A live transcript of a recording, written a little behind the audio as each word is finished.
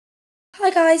Hi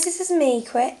guys, this is me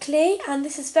quickly, and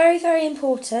this is very, very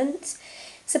important.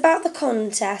 It's about the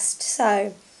contest.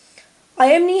 So,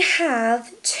 I only have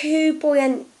three boy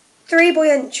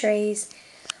entries.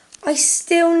 I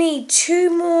still need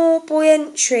 2 more boy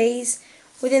entries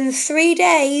within 3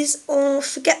 days, or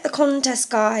forget the contest,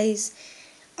 guys.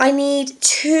 I need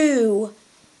two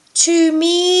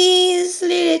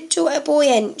measly little boy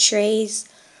entries.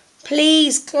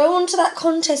 Please go on to that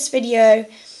contest video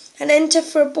and enter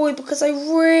for a boy, because I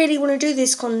really want to do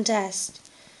this contest.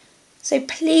 So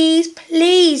please,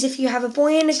 please, if you have a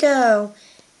boy and a girl,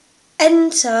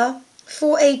 enter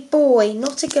for a boy,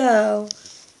 not a girl.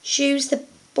 Choose the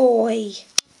boy,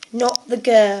 not the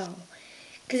girl,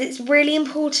 because it's really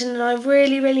important and I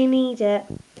really, really need it.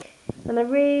 And I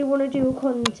really want to do a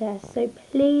contest. So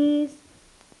please,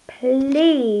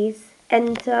 please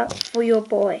enter for your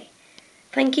boy.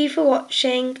 Thank you for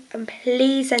watching, and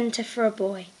please enter for a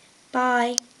boy.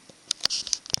 Bye.